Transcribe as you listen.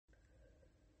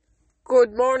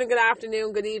Good morning, good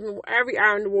afternoon, good evening, wherever you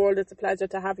are in the world. It's a pleasure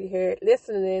to have you here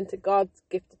listening in to God's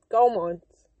gifted Go Minds.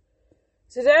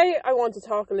 Today I want to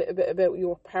talk a little bit about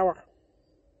your power.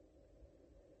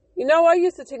 You know, I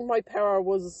used to think my power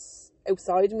was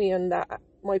outside me and that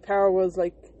my power was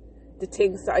like the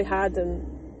things that I had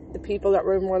and the people that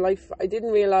were in my life. I didn't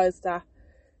realise that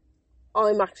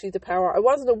I'm actually the power. I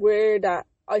wasn't aware that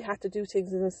I had to do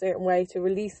things in a certain way to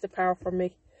release the power from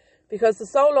me, because the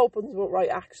soul opens with right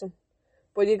action.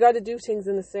 But you got to do things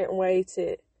in a certain way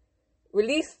to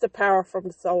release the power from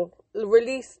the soul,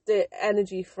 release the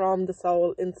energy from the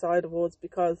soul inside of us.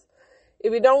 Because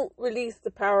if you don't release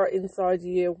the power inside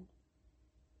you,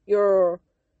 you're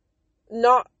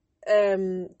not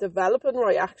developing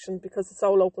right action, because the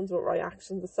soul opens with right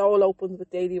action. The soul opens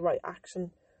with daily right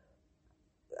action.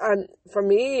 And for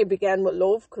me, it began with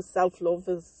love, because self-love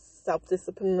is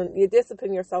self-discipline. And you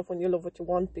discipline yourself when you love what you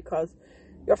want, because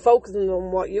you're focusing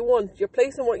on what you want. You're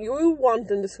placing what you want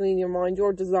in the screen of your mind,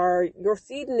 your desire. You're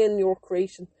seeding in your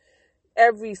creation.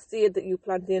 Every seed that you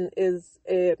plant in is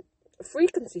a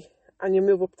frequency, and you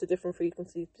move up to different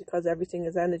frequencies, because everything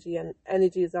is energy, and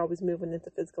energy is always moving into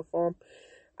physical form.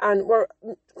 And we're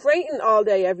creating all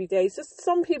day, every day. So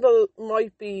some people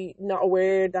might be not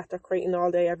aware that they're creating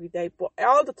all day, every day, but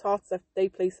all the thoughts that they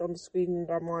place on the screen in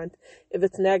their mind, if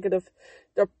it's negative,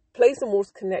 they're placing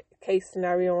worst case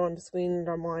scenario on the screen in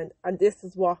their mind. And this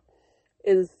is what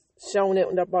is shown out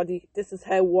in their body. This is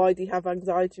why they have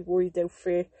anxiety, worry, doubt,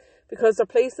 fear, because they're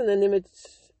placing an image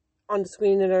on the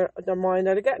screen in their mind,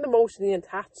 and they're getting emotionally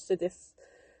attached to this.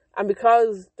 And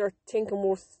because they're thinking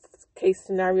worst case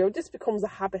scenario, this becomes a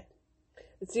habit.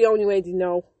 It's the only way they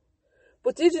know.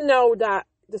 But did you know that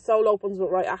the soul opens with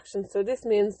right action? So this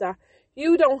means that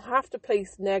you don't have to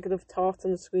place negative thoughts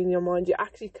on the screen in your mind. You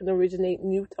actually can originate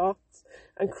new thoughts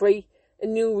and create a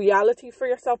new reality for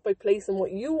yourself by placing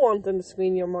what you want on the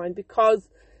screen in your mind. Because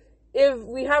if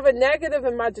we have a negative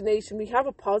imagination, we have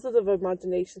a positive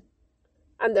imagination.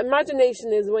 And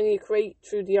imagination is when you create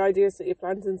through the ideas that you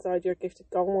plant inside your gifted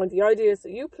Go Mind, the ideas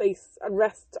that you place and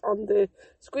rest on the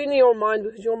screen of your mind,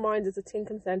 because your mind is a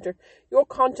thinking centre. Your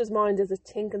conscious mind is a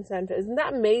thinking centre. Isn't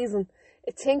that amazing?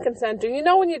 A thinking centre. You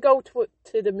know, when you go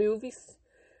to the movies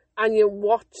and you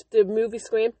watch the movie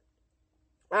screen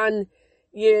and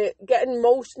you get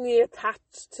emotionally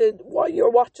attached to what you're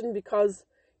watching because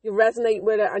you resonate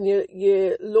with it and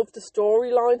you love the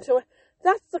storyline to it.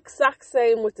 That's the exact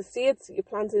same with the seeds that you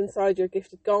plant inside your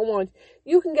gifted Go Mind.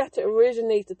 You can get to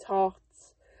originate the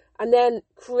thoughts and then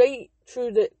create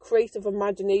through the creative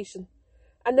imagination,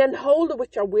 and then hold it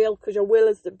with your will, because your will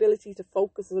is the ability to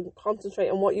focus and concentrate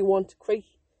on what you want to create.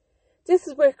 This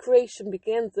is where creation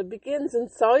begins. It begins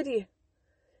inside you.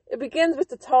 It begins with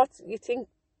the thoughts that you think,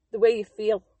 the way you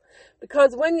feel.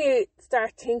 Because when you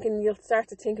start thinking, you'll start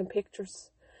to think in pictures.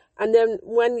 And then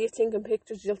when you think in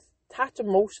pictures, you'll attach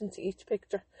emotion to each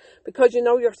picture, because you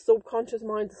know your subconscious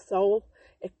mind, the soul,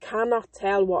 it cannot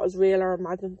tell what is real or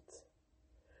imagined.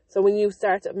 So when you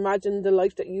start to imagine the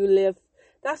life that you live,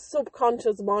 that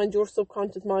subconscious mind, your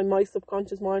subconscious mind, my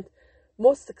subconscious mind,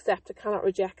 must accept, it cannot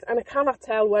reject, and it cannot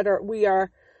tell whether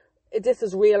this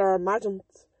is real or imagined.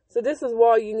 So this is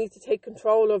why you need to take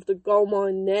control of the Go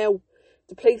Mind now,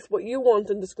 to place what you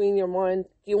want on the screen of your mind.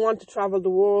 Do you want to travel the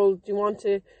world? Do you want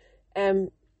to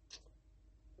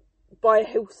buy a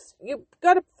house? You've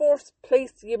got to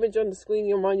place the image on the screen of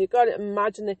your mind. You've got to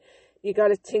imagine it. You got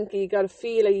to think it. You got to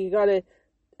feel it. You got to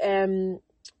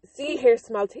see, hear,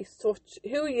 smell, taste, touch.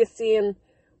 Who are you seeing?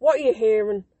 What are you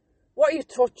hearing? What are you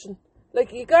touching?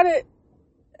 Like, you got to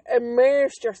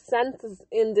immerse your senses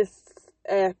in this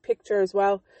picture as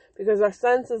well, because our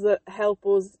senses help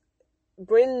us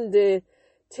bring the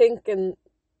thinking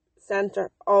centre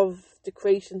of the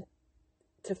creation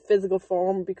to physical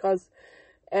form. Because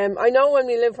I know when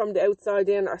we live from the outside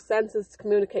in, our senses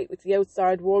communicate with the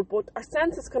outside world, but our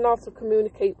senses can also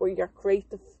communicate with your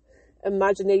creative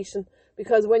imagination,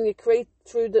 because when you create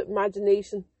through the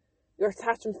imagination, you're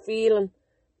attaching feeling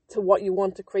to what you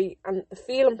want to create, and the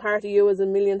feeling part of you is a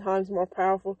million times more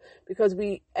powerful, because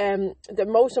the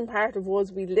emotion part of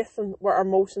us, we listen with our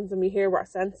emotions and we hear with our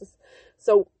senses.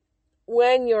 So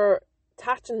when you're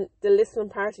attaching the listening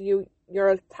part of you, you're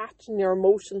attaching your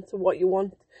emotion to what you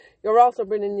want. You're also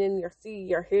bringing in your see,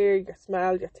 your hear, your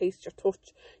smell, your taste, your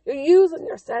touch. You're using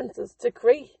your senses to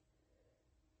create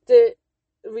the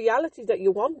reality that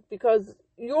you want, because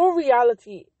your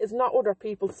reality is not other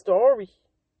people's story.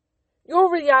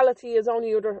 Your reality is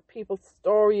only other people's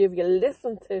story if you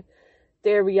listen to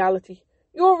their reality.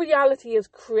 Your reality is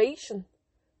creation.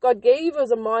 God gave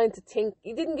us a mind to think.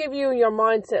 He didn't give you your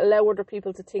mind to allow other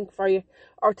people to think for you,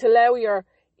 or to allow your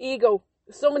ego,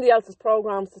 somebody else's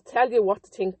programs to tell you what to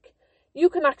think. You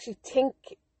can actually think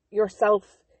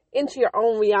yourself into your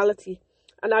own reality.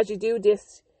 And as you do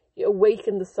this, you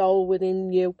awaken the soul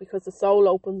within you, because the soul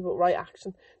opens with right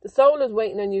action. The soul is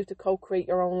waiting on you to co-create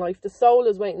your own life. The soul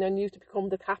is waiting on you to become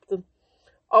the captain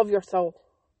of your soul.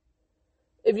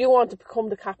 If you want to become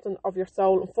the captain of your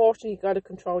soul, unfortunately, you've got to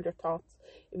control your thoughts.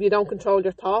 If you don't control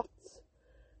your thoughts,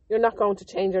 you're not going to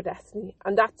change your destiny.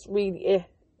 And that's really it,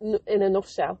 in a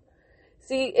nutshell.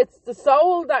 See, it's the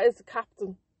soul that is the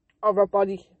captain of our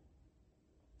body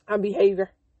and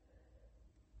behaviour.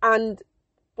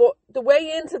 But the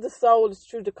way into the soul is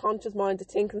through the conscious mind, the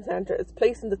thinking centre. It's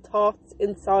placing the thoughts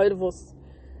inside of us.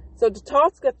 So the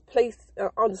thoughts get placed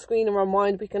on the screen of our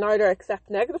mind. We can either accept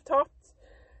negative thoughts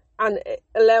and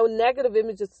allow negative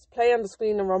images to play on the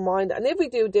screen of our mind. And if we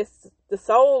do this, the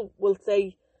soul will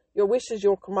say, your wish is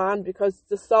your command, because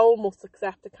the soul must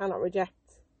accept, it cannot reject.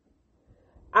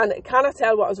 And it cannot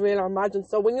tell what is real or imagined.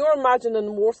 So when you're imagining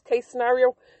the worst case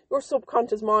scenario, your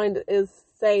subconscious mind is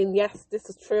saying, yes, this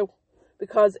is true.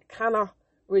 Because it cannot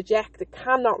reject. It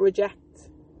cannot reject.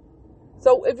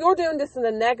 So if you're doing this in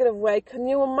a negative way, can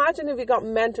you imagine if you got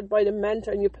mentored by the mentor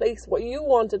and you placed what you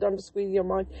wanted on the screen of your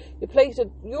mind? You placed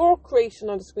your creation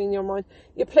on the screen of your mind.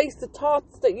 You placed the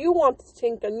thoughts that you wanted to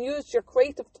think and used your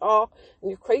creative thought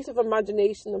and your creative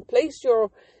imagination and placed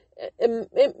your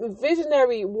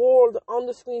visionary world on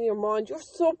the screen of your mind. Your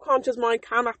subconscious mind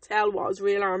cannot tell what is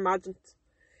real or imagined.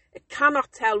 It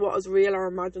cannot tell what is real or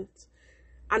imagined.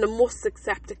 And it must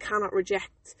accept, it cannot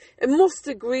reject. It must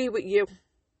agree with you.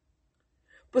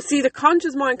 But see, the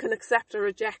conscious mind can accept or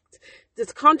reject. The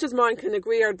conscious mind can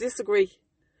agree or disagree.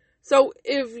 So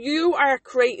if you are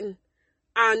creating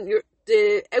and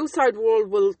the outside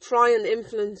world will try and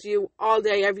influence you all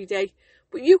day, every day,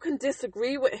 but you can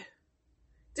disagree with it.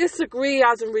 Disagree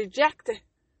as in reject it.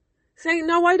 Say,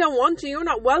 no, I don't want to. You're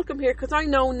not welcome here, because I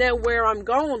know now where I'm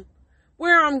going.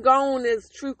 Where I'm going is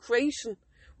through creation.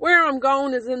 Where I'm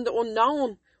going is in the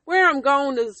unknown. Where I'm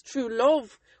going is through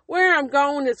love. Where I'm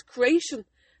going is creation.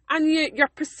 And you're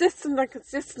persistent and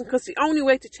consistent, because the only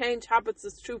way to change habits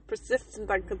is through persistent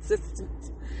and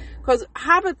consistent. Because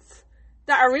habits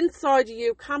that are inside of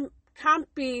you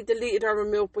can't be deleted or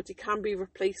removed, but they can be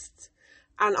replaced.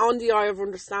 And on the eye of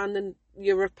understanding,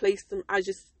 you replace them as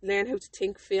you learn how to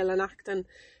think, feel and act, and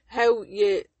how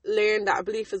you learn that a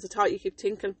belief is a thought you keep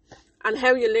thinking, and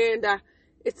how you learn that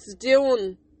it's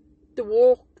doing the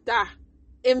work that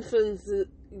influences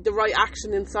the right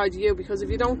action inside you. Because if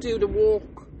you don't do the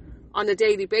work on a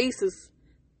daily basis,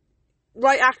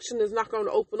 right action is not going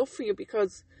to open up for you,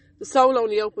 because the soul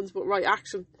only opens with right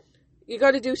action. You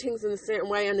got to do things in a certain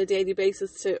way on a daily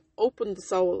basis to open the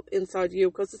soul inside you,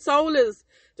 because the soul is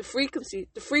the frequency.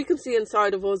 The frequency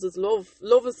inside of us is love.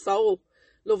 Love is soul.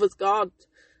 Love is God.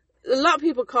 A lot of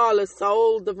people call it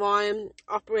soul, divine,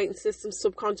 operating system,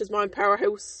 subconscious mind,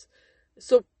 powerhouse,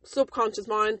 subconscious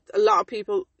mind. A lot of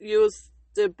people use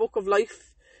the book of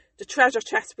life, the treasure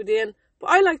chest within.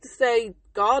 But I like to say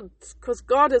God, because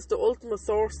God is the ultimate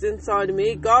source inside of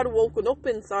me. God woken up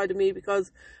inside of me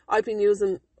because I've been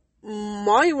using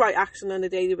my right action on a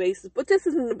daily basis. But this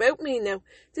isn't about me now.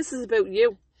 This is about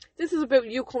you. This is about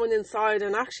you coming inside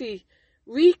and actually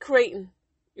recreating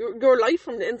your life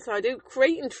from the inside out,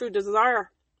 creating through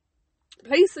desire,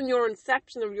 placing your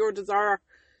inception of your desire.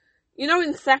 You know,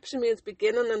 inception means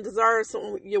beginning, and desire is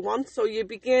something you want. So you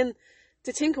begin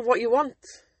to think of what you want.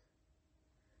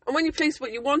 And when you place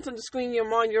what you want on the screen of your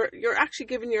mind, you're actually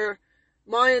giving your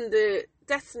mind the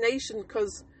destination,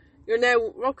 because you're now,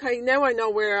 okay, now I know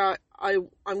where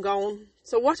I'm going.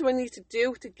 So what do I need to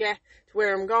do to get to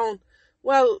where I'm going?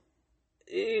 Well,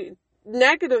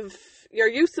 negative, you're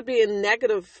used to being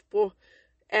negative, but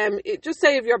just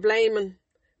say if you're blaming,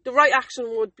 the right action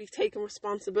would be taking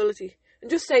responsibility.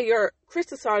 And just say you're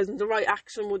criticising, the right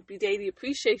action would be daily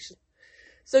appreciation.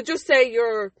 So just say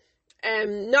you're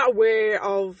not aware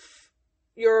of,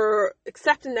 you're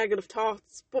accepting negative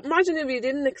thoughts. But imagine if you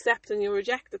didn't accept and you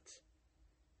rejected.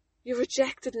 You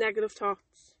rejected negative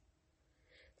thoughts.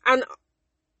 And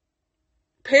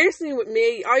personally with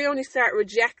me, I only start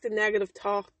rejecting negative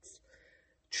thoughts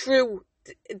through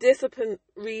discipline,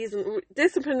 reason,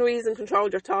 control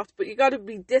your thoughts, but you got to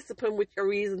be disciplined with your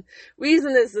reason.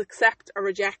 Reason is accept or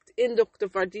reject,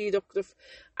 inductive or deductive.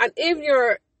 And if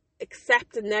you're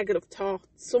accepting negative thoughts,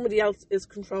 somebody else is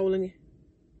controlling you.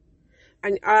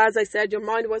 And as I said, your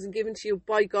mind wasn't given to you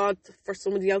by God for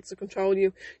somebody else to control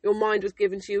you. Your mind was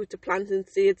given to you to plant in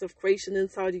seeds of creation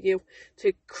inside of you,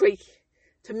 to create,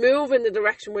 to move in the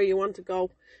direction where you want to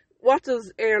go. What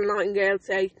does Erin Nightingale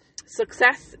say?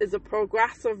 Success is a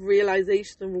progressive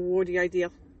realisation of a worthy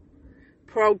ideal.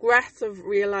 progressive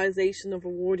realization of a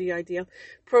worthy ideal.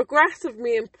 Progressive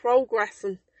meaning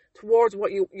progressing towards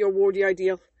what your worthy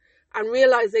ideal. And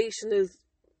realization is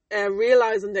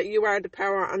realizing that you are the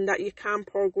power and that you can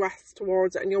progress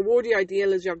towards it. And your worthy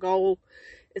ideal is your goal.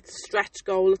 It's a stretch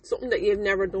goal. It's something that you've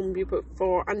never done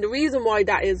before. And the reason why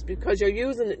that is because you're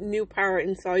using new power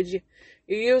inside you.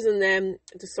 You're using the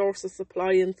source of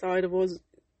supply inside of us.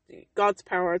 God's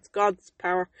power. It's God's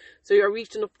power. So you're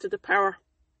reaching up to the power.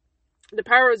 The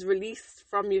power is released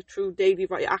from you through daily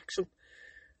right action.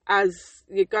 As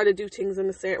you got to do things in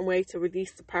a certain way to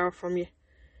release the power from you.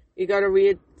 You got to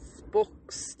read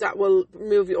books that will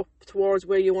move you up towards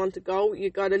where you want to go. You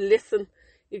got to listen.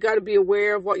 You got to be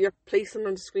aware of what you're placing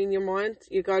on the screen of your mind.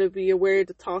 You got to be aware of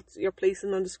the thoughts that you're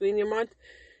placing on the screen of your mind.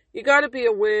 You got to be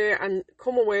aware and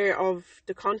come aware of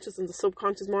the conscious and the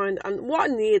subconscious mind and what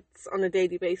it needs on a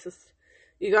daily basis.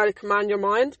 You got to command your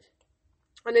mind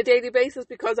on a daily basis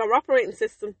because our operating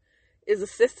system is a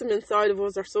system inside of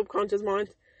us, our subconscious mind.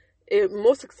 It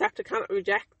must accept, it cannot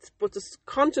reject, but the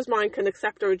conscious mind can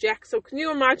accept or reject. So can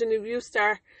you imagine if you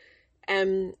start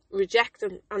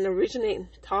rejecting and originating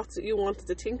thoughts that you wanted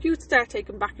to think, you'd start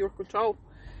taking back your control.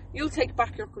 You'll take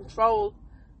back your control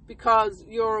because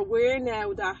you're aware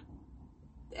now that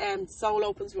soul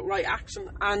opens with right action,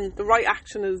 and the right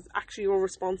action is actually your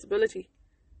responsibility.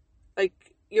 Like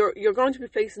you're going to be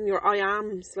placing your I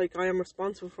ams, like I am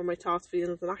responsible for my thoughts,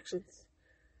 feelings and actions.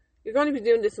 You're going to be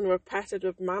doing this in a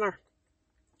repetitive manner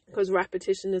because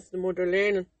repetition is the mother of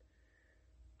learning.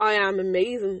 I am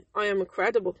amazing. I am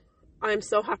incredible. I am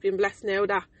so happy and blessed now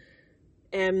that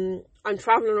I'm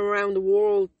travelling around the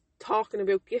world talking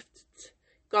about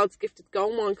God's gifted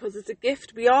Goemon, because it's a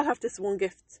gift. We all have this one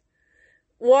gift.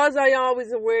 Was I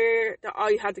always aware that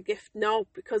I had a gift? No,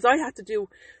 because I had to do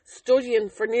studying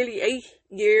for nearly 8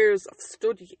 years of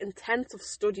study, intensive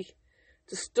study,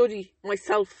 to study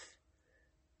myself.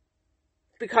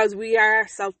 Because we are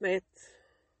self-made.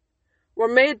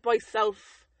 We're made by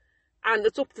self, and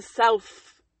it's up to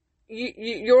self,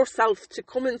 yourself, to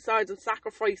come inside and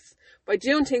sacrifice by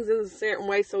doing things in a certain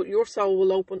way so your soul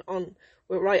will open on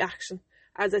with right action.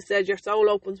 As I said, your soul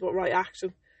opens with right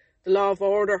action. The law of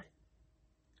order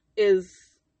is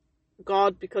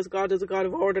God, because God is a God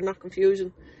of order, not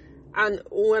confusion. And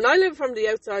when I lived from the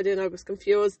outside in, I was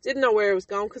confused, didn't know where I was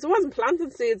going, because I wasn't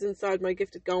planting seeds inside my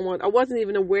gifted Goemon. I wasn't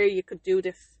even aware you could do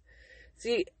this.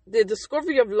 See, the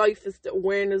discovery of life is the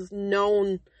awareness,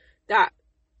 knowing that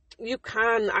you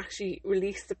can actually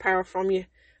release the power from you,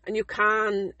 and you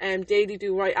can daily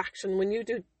do right action. When you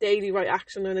do daily right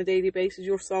action on a daily basis,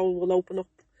 your soul will open up,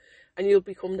 and you'll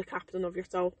become the captain of your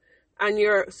soul. And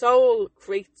your soul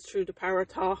creates through the power of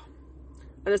thought.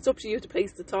 And it's up to you to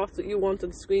place the thoughts that you want on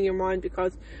the screen of your mind,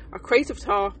 because our creative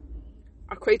thought,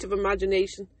 our creative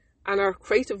imagination, and our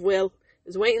creative will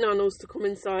is waiting on us to come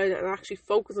inside and actually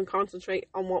focus and concentrate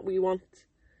on what we want.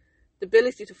 The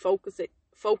ability to focus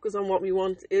on what we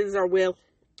want is our will.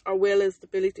 Our will is the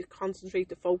ability to concentrate,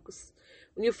 to focus.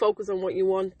 When you focus on what you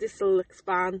want, this will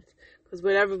expand, because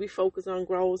whatever we focus on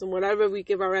grows, and whatever we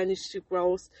give our energy to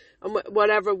grows, and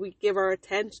whatever we give our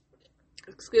attention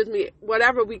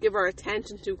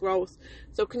to grows.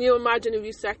 So can you imagine if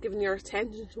you start giving your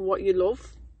attention to what you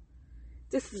love?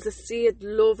 This is a seed.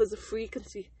 Love is a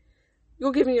frequency.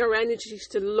 You're giving your energy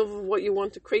to the love of what you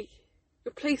want to create.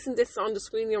 You're placing this on the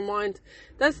screen of your mind.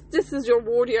 This is your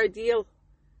worthy ideal.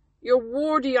 Your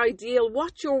worthy ideal.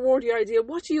 What's your worthy ideal?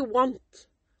 What do you want?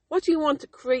 What do you want to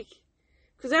create?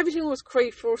 Because everything was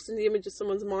created first in the image of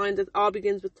someone's mind. It all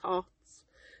begins with thoughts.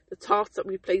 The thoughts that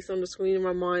we place on the screen of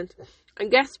our mind. And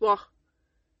guess what?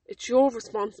 It's your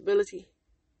responsibility.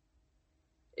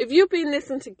 If you've been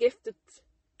listening to Gifted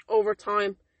over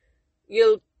time,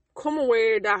 you'll come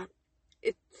aware that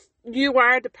you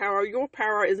are the power. Your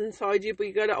power is inside you, but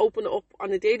you got to open it up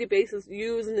on a daily basis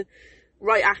using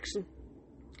right action,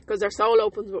 because our soul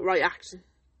opens with right action.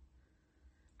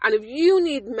 And if you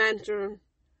need mentoring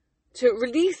to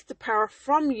release the power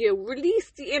from you,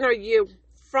 release the inner you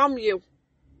from you,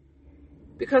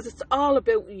 because it's all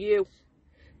about you.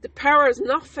 The power is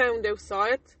not found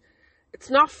outside. It's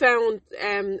not found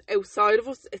outside of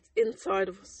us. It's inside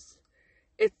of us.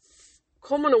 It's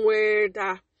coming aware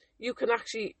that you can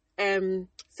actually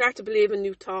start to believe in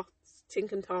new thoughts,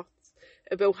 thinking thoughts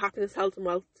about happiness, health and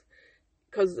wealth.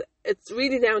 Because it's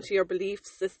really down to your belief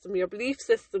system. Your belief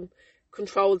system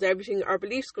controls everything. Our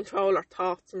beliefs control our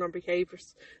thoughts and our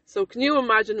behaviours. So can you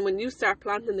imagine when you start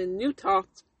planting in new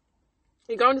thoughts,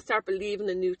 you're going to start believing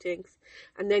in new things,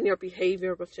 and then your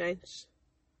behaviour will change.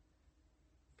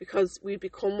 Because we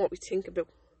become what we think about.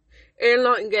 Earl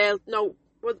Nightingale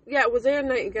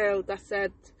that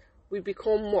said, We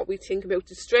become what we think about.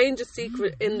 The strangest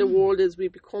secret in the world is we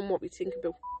become what we think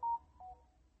about.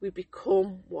 We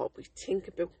become what we think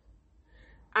about.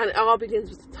 And it all begins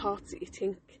with the thoughts that you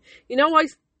think. You know, I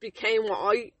became what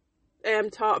I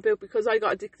thought about because I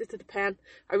got addicted to the pen.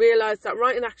 I realised that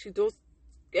writing actually does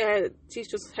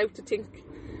teach us how to think.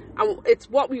 And it's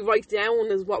what we write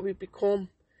down is what we become.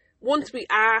 Once we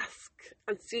ask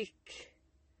and seek,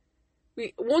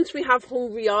 once we have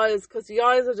hungry eyes, because the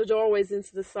eyes are the doorways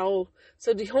into the soul.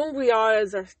 So the hungry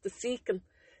eyes are the seeking.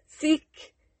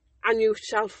 Seek and you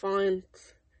shall find.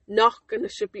 Knock and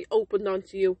it should be opened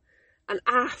unto you. And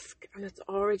ask and it's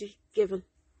already given.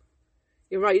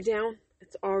 You write it down,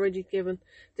 it's already given.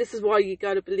 This is why you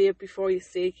got to believe before you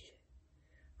see.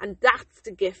 And that's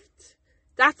the gift.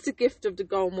 That's the gift of the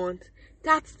gold mind.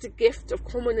 That's the gift of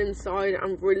coming inside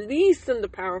and releasing the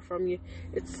power from you.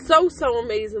 It's so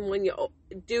amazing when you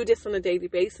do this on a daily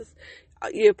basis.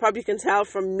 You probably can tell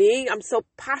from me, I'm so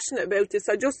passionate about this.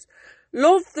 I just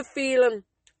love the feeling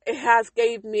it has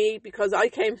gave me, because I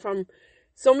came from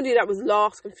somebody that was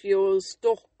lost, confused,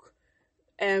 stuck,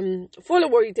 full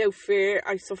of worry, doubt, fear.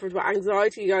 I suffered with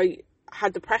anxiety. I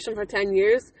had depression for 10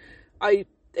 years. I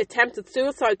attempted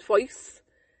suicide twice.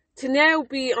 To now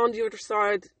be on the other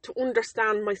side, to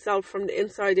understand myself from the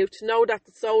inside out, to know that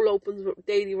the soul opens with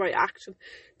daily right action,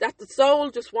 that the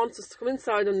soul just wants us to come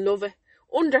inside and love it,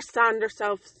 understand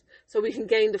ourselves, so we can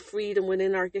gain the freedom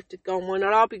within our gifted gold mind.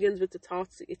 It all begins with the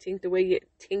thoughts that you think, the way you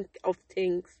think of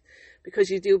things, because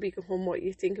you do become what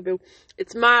you think about.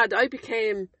 It's mad. I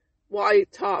became what I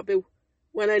thought about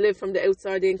when I lived from the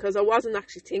outside in, because I wasn't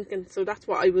actually thinking. So that's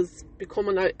what I was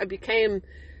becoming. I became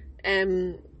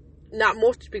not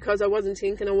much because I wasn't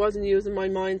thinking. I wasn't using my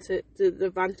mind to the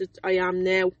advantage I am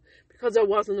now, because I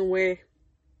wasn't aware.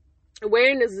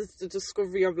 Awareness is the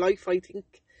discovery of life, I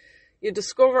think. You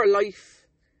discover life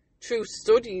through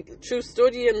studying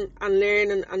and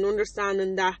learning and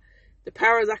understanding that the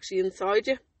power is actually inside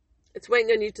you. It's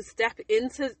waiting on you to step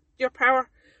into your power.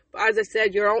 But as I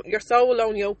said, your soul will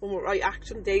only open with right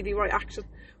action, daily right action,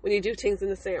 when you do things in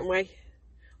a certain way.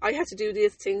 I had to do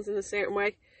these things in a certain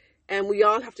way, and we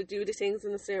all have to do the things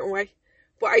in a certain way.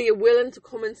 But are you willing to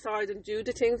come inside and do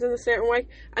the things in a certain way?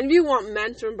 And if you want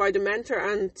mentoring by the mentor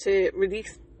and to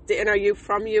release the inner you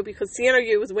from you, because the inner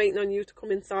you is waiting on you to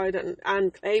come inside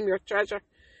and claim your treasure.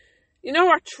 You know,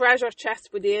 our treasure chest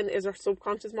within is our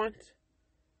subconscious mind.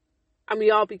 And we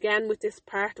all began with this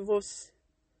part of us.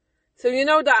 So you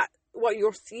know that what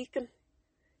you're seeking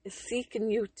is seeking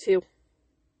you too.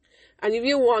 And if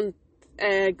you want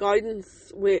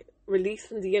guidance with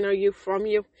releasing the inner you from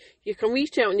you, you can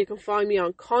reach out and you can find me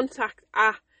on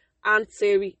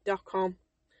contact@antsiri.com,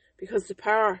 because the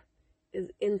power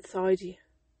is inside you.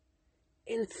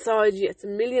 Inside you. It's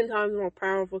 1,000,000 times more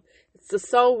powerful. It's the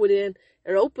soul within.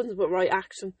 It opens with right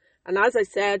action. And as I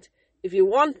said, if you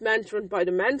want mentoring by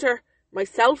the mentor,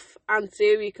 myself and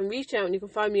Siri, you can reach out and you can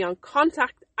find me on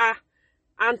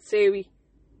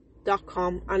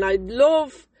contact@antsiri.com. And I'd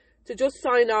love to just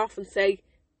sign off and say,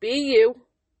 be you,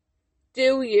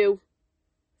 do you,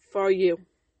 for you.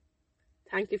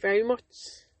 Thank you very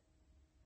much.